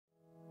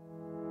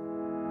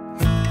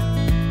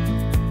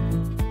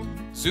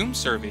Zoom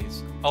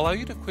surveys allow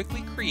you to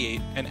quickly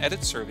create and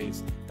edit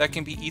surveys that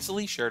can be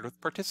easily shared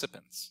with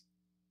participants.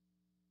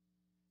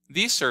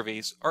 These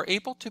surveys are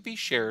able to be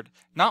shared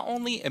not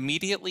only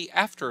immediately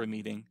after a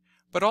meeting,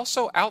 but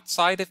also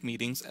outside of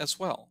meetings as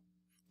well,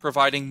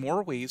 providing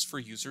more ways for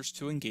users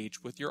to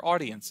engage with your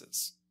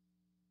audiences.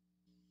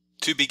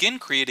 To begin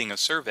creating a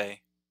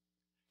survey,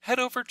 head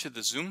over to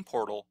the Zoom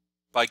portal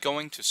by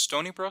going to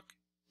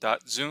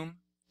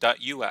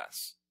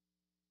stonybrook.zoom.us.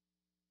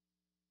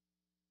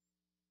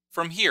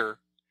 From here,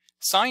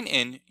 sign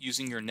in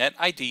using your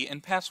NetID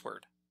and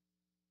password.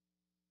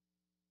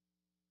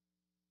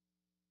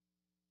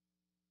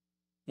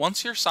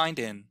 Once you're signed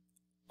in,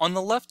 on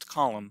the left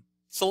column,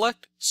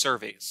 select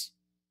Surveys.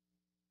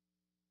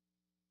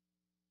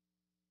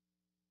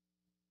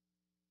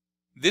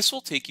 This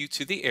will take you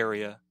to the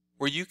area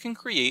where you can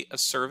create a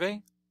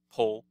survey,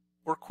 poll,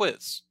 or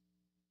quiz.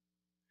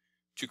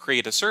 To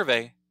create a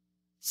survey,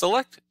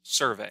 select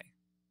Survey,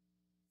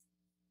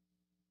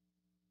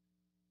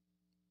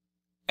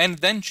 and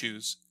then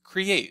choose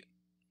Create.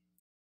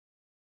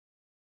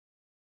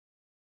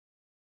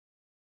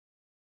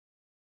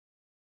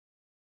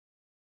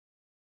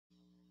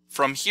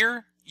 From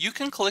here, you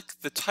can click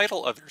the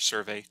title of your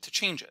survey to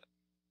change it.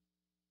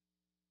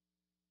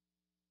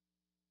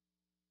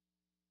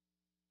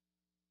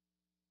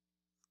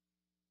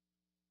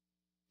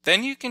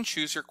 Then you can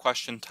choose your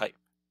question type.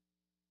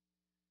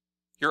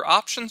 Your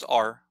options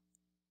are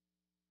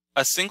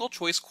a single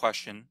choice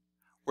question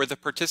where the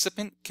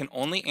participant can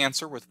only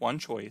answer with one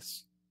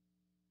choice,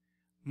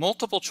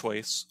 multiple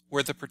choice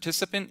where the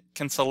participant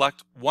can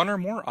select one or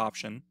more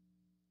option,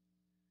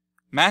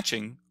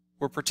 matching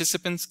where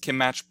participants can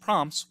match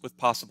prompts with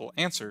possible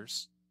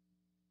answers,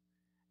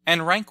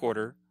 and rank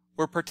order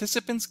where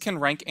participants can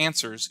rank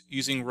answers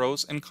using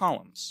rows and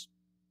columns.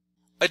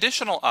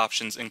 Additional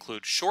options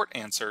include short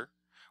answer,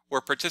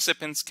 where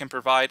participants can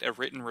provide a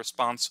written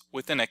response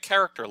within a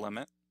character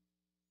limit,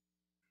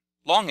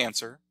 long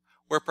answer,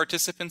 where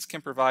participants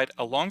can provide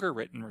a longer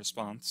written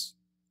response,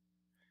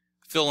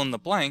 fill in the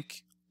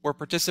blank, where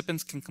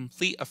participants can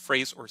complete a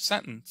phrase or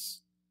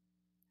sentence,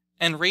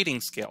 and rating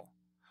scale,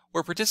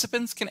 where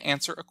participants can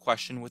answer a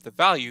question with a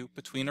value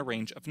between a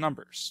range of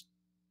numbers.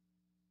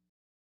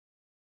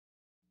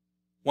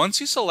 Once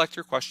you select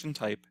your question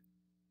type,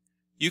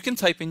 you can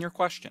type in your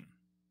question.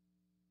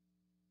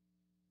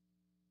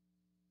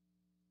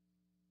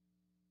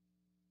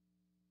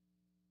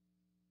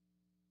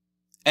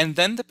 And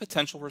then the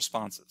potential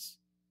responses.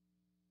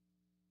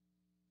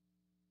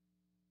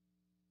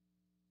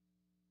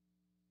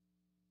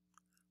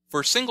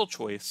 For single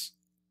choice,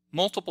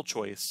 multiple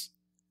choice,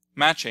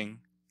 matching,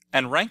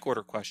 and rank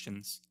order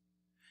questions,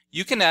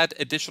 you can add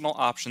additional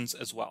options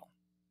as well.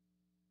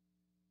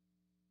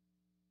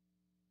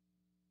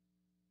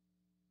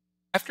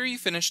 After you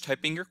finish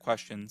typing your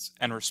questions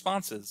and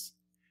responses,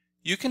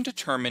 you can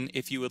determine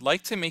if you would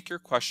like to make your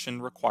question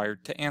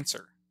required to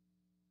answer.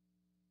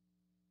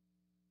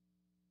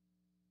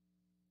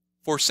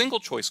 For single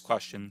choice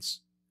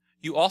questions,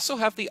 you also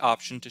have the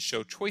option to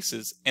show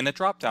choices in a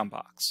drop-down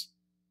box.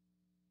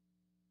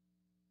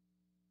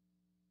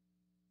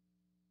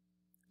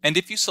 And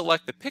if you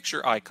select the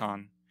picture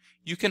icon,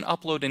 you can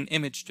upload an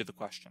image to the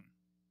question.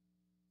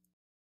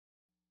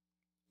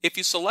 If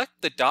you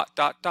select the ...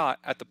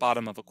 at the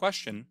bottom of a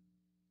question,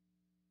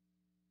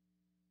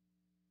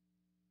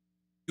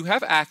 you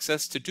have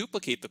access to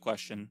duplicate the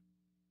question,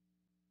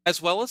 as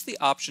well as the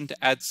option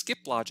to add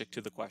skip logic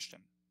to the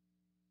question.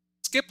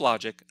 Skip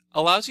logic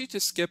allows you to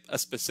skip a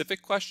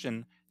specific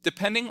question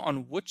depending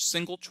on which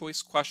single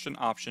choice question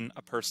option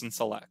a person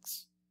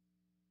selects.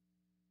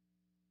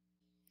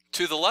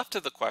 To the left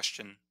of the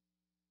question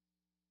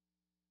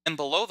and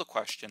below the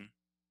question,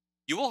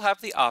 you will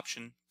have the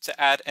option to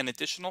add an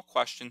additional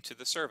question to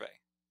the survey.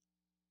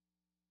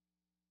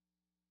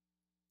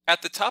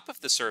 At the top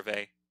of the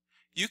survey,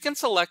 you can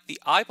select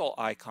the eyeball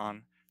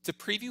icon to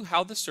preview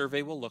how the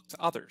survey will look to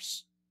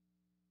others.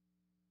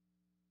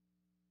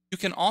 You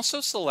can also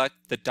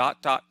select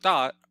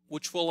the ...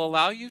 which will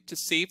allow you to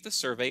save the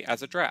survey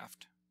as a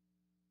draft.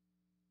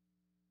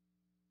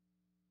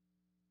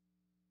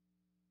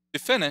 To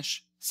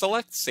finish,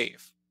 select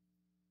Save.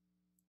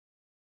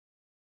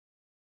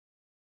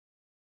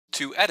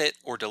 To edit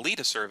or delete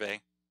a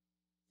survey,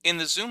 in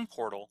the Zoom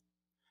portal,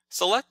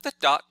 select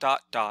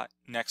the ...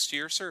 next to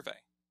your survey,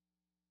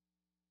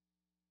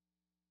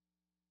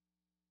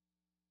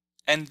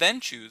 and then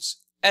choose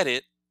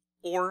Edit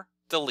or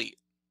Delete.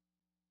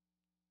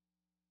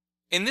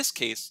 In this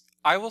case,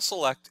 I will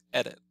select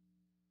Edit.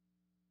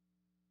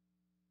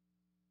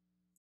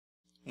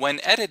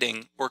 When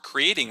editing or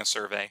creating a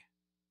survey,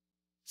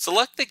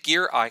 select the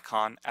gear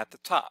icon at the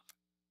top.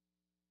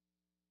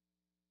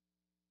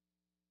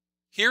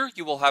 Here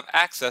you will have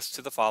access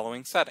to the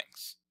following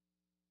settings.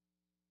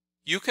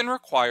 You can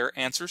require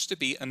answers to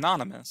be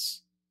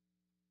anonymous,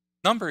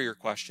 number your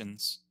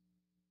questions,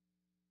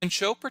 and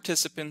show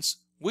participants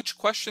which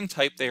question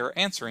type they are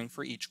answering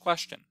for each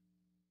question.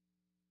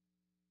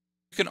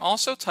 You can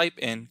also type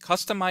in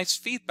customized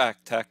feedback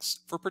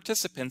text for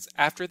participants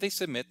after they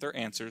submit their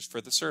answers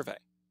for the survey.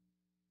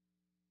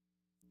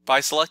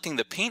 By selecting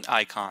the paint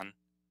icon,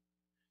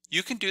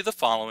 you can do the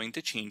following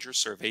to change your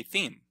survey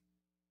theme.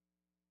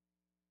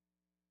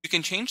 You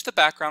can change the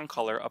background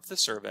color of the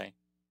survey,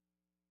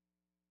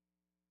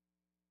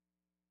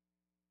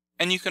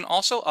 and you can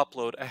also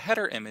upload a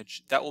header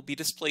image that will be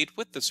displayed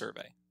with the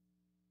survey.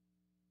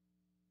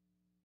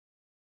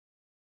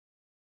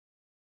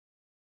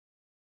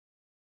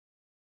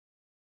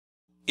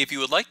 If you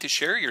would like to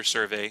share your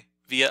survey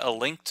via a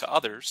link to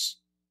others,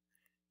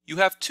 you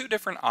have two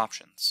different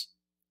options.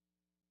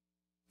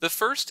 The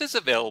first is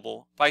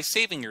available by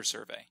saving your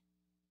survey.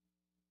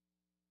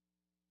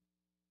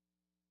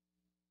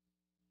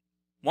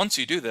 Once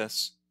you do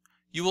this,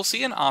 you will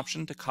see an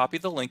option to copy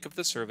the link of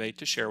the survey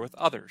to share with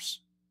others.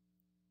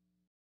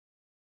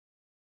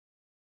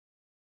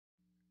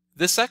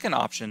 The second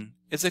option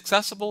is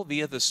accessible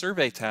via the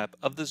Survey tab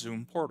of the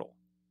Zoom portal.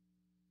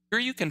 Here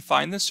you can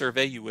find the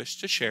survey you wish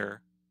to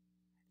share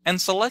and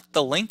select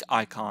the link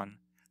icon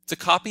to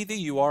copy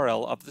the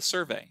URL of the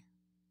survey.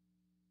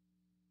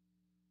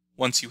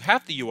 Once you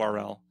have the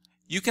URL,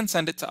 you can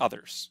send it to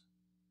others.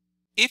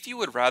 If you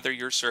would rather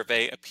your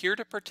survey appear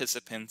to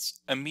participants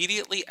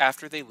immediately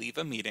after they leave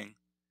a meeting,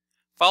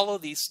 follow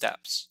these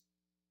steps.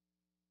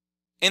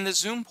 In the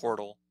Zoom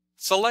portal,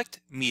 select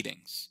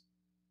Meetings.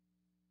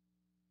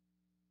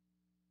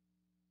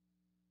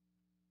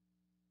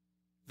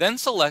 Then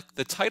select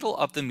the title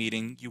of the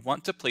meeting you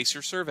want to place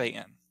your survey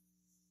in.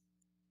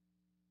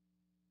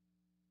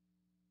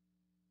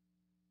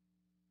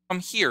 From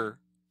here,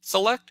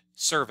 select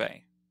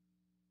Survey.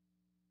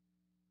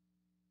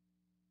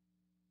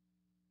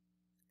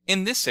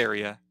 In this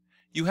area,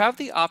 you have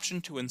the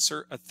option to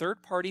insert a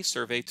third-party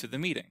survey to the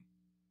meeting.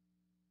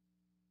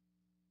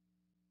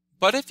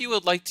 But if you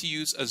would like to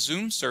use a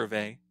Zoom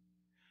survey,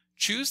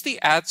 choose the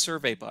Add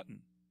Survey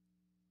button.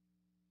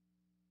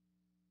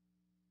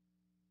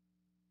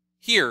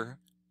 Here,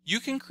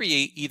 you can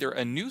create either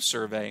a new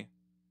survey,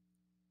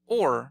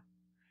 or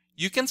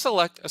you can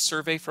select a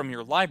survey from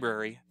your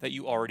library that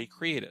you already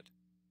created.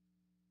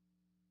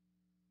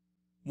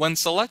 When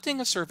selecting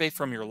a survey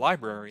from your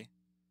library,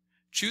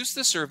 choose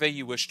the survey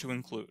you wish to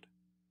include.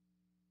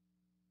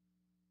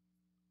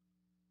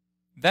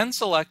 Then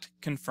select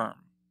Confirm.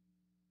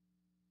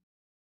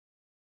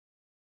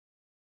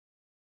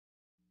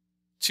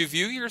 To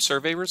view your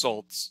survey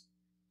results,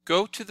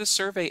 go to the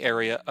survey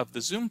area of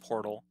the Zoom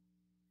portal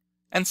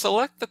and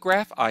select the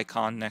graph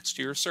icon next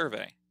to your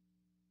survey.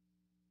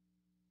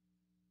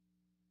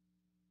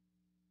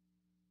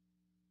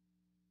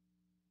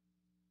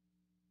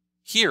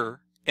 Here,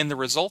 in the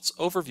Results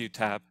Overview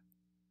tab,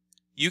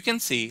 you can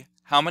see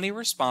how many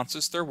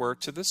responses there were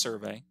to the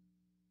survey,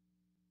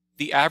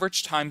 the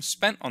average time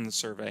spent on the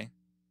survey,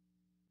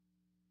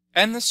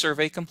 and the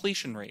survey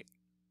completion rate.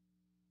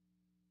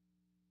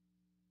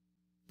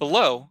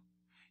 Below,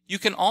 you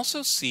can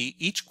also see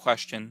each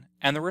question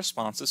and the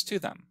responses to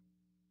them.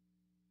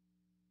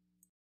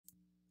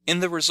 In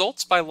the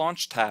Results by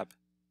Launch tab,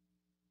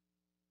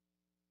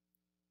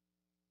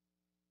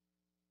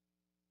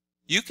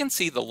 you can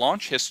see the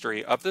launch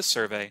history of the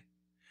survey,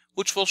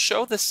 which will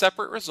show the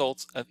separate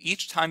results of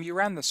each time you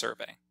ran the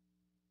survey.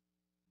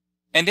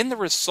 And in the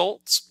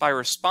Results by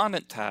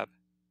Respondent tab,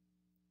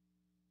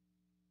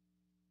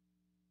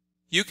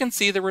 you can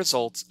see the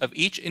results of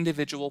each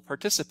individual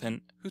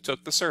participant who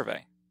took the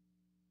survey.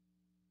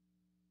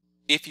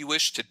 If you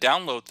wish to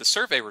download the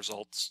survey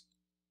results,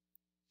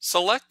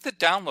 select the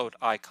Download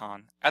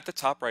icon at the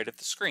top right of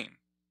the screen.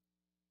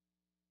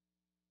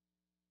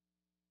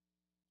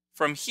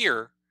 From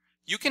here,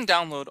 you can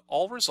download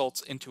all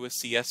results into a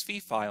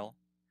CSV file,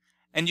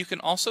 and you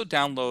can also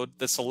download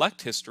the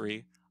select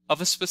history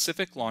of a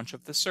specific launch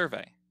of the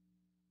survey.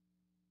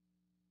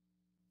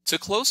 To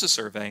close a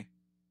survey,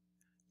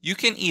 you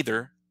can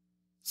either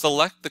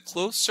select the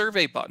Close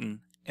Survey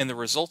button in the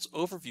Results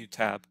Overview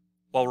tab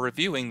while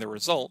reviewing the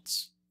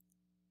results,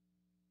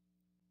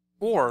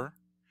 or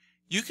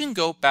you can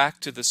go back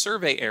to the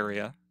survey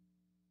area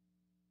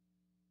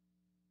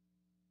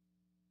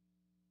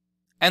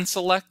and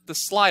select the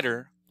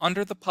slider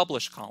under the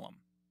Publish column.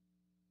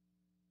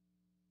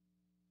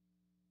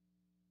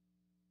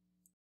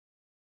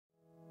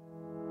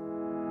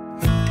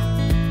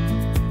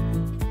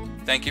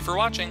 Thank you for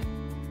watching.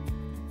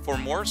 For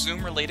more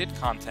Zoom-related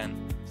content,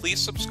 please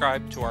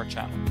subscribe to our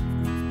channel.